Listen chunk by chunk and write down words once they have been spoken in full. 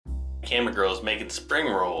camera girl is making spring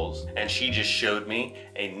rolls, and she just showed me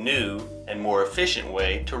a new and more efficient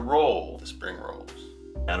way to roll the spring rolls.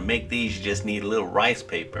 Now to make these, you just need a little rice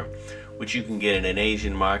paper, which you can get in an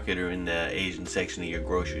Asian market or in the Asian section of your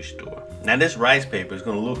grocery store. Now this rice paper is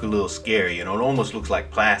going to look a little scary, you know, it almost looks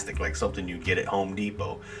like plastic, like something you get at Home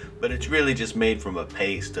Depot, but it's really just made from a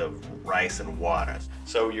paste of rice and water.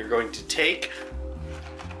 So you're going to take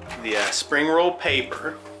the spring roll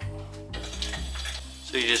paper,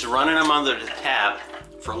 so you're just running them under the tap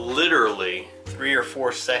for literally 3 or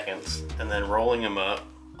 4 seconds and then rolling them up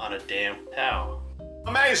on a damp towel.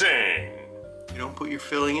 Amazing! You don't put your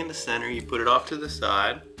filling in the center, you put it off to the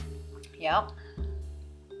side. Yep.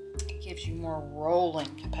 It gives you more rolling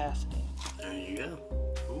capacity. There you go.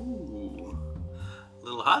 Ooh, a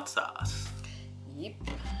little hot sauce. Yep.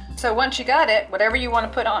 So once you got it, whatever you want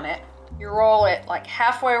to put on it, you roll it like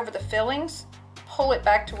halfway over the fillings, pull it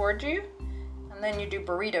back towards you, and then you do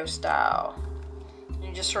burrito style.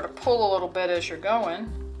 You just sort of pull a little bit as you're going,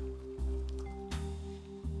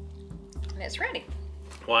 and it's ready.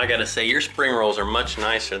 Well, I gotta say, your spring rolls are much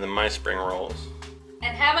nicer than my spring rolls.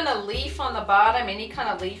 And having a leaf on the bottom, any kind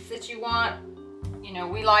of leaf that you want, you know,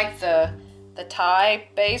 we like the Thai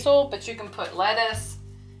basil, but you can put lettuce.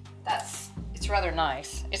 It's rather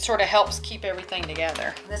nice. It sort of helps keep everything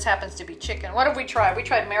together. This happens to be chicken. What have we tried? We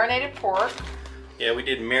tried marinated pork. Yeah, we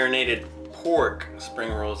did marinated pork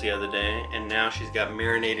spring rolls the other day, and now she's got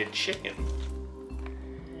marinated chicken.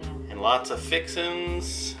 And lots of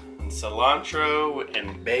fixins, and cilantro,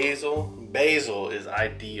 and basil. Basil is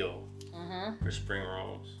ideal for spring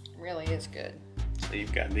rolls. It really is good. So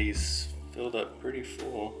you've got these filled up pretty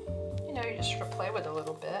full. You know, you just sort of play with it a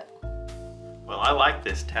little bit. Well, I like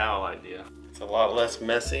this towel idea. It's a lot less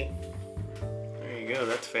messy. There you go,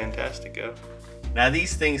 that's fantastico. Now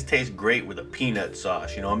these things taste great with a peanut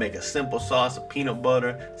sauce. You know, I make a simple sauce of peanut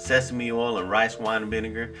butter, sesame oil, and rice wine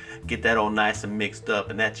vinegar. Get that all nice and mixed up,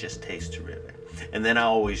 and that just tastes terrific. And then I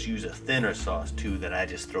always use a thinner sauce too, that I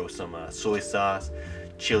just throw some soy sauce,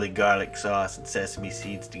 chili garlic sauce, and sesame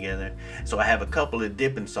seeds together. So I have a couple of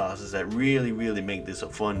dipping sauces that really make this a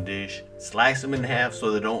fun dish. Slice them in half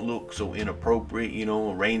so they don't look so inappropriate, you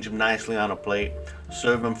know, arrange them nicely on a plate.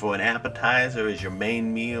 Serve them for an appetizer as your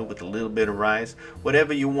main meal with a little bit of rice.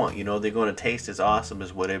 Whatever you want, you know, they're going to taste as awesome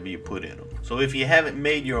as whatever you put in them. So if you haven't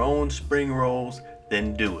made your own spring rolls,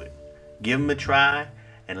 then do it. Give them a try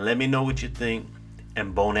and let me know what you think,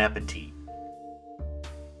 and bon appetit.